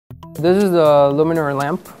This is the LuminAR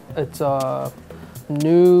Lamp. It's a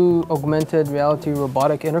new augmented reality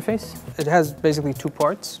robotic interface. It has basically two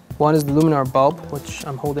parts. One is the LuminAR Bulb, which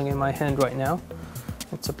I'm holding in my hand right now.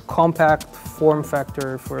 It's a compact form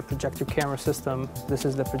factor for a projector camera system. This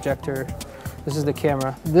is the projector. This is the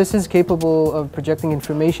camera. This is capable of projecting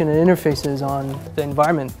information and interfaces on the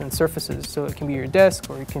environment and surfaces. So it can be your desk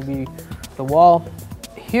or it can be the wall.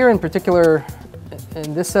 Here in particular,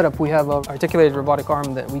 in this setup, we have an articulated robotic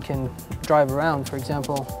arm that we can drive around. For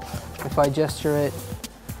example, if I gesture it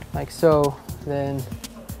like so, then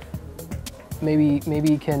maybe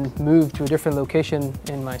it can move to a different location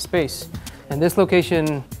in my space. And this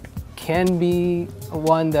location can be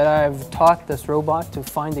one that I've taught this robot to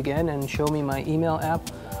find again and show me my email app.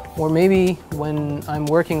 Or maybe when I'm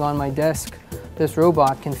working on my desk, this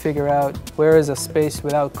robot can figure out where is a space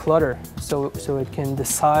without clutter, so it can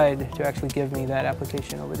decide to actually give me that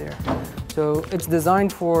application over there. So it's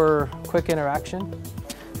designed for quick interaction.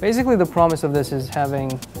 Basically, the promise of this is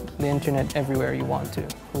having the internet everywhere you want to.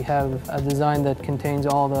 We have a design that contains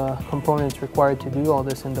all the components required to do all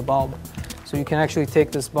this in the bulb. So you can actually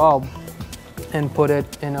take this bulb and put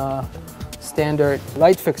it in a standard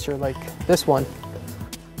light fixture like this one.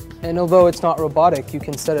 And although it's not robotic, you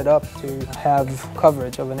can set it up to have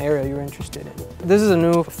coverage of an area you're interested in. This is a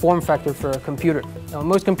new form factor for a computer. Now,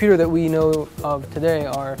 most computers that we know of today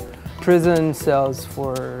are prison cells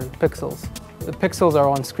for pixels. The pixels are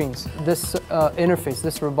on screens. This interface,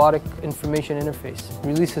 this robotic information interface,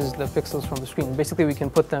 releases the pixels from the screen. Basically, we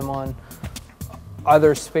can put them on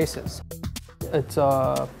other spaces. It's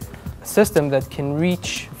a system that can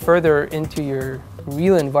reach further into your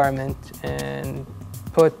real environment and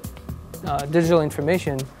put digital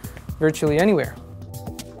information virtually anywhere.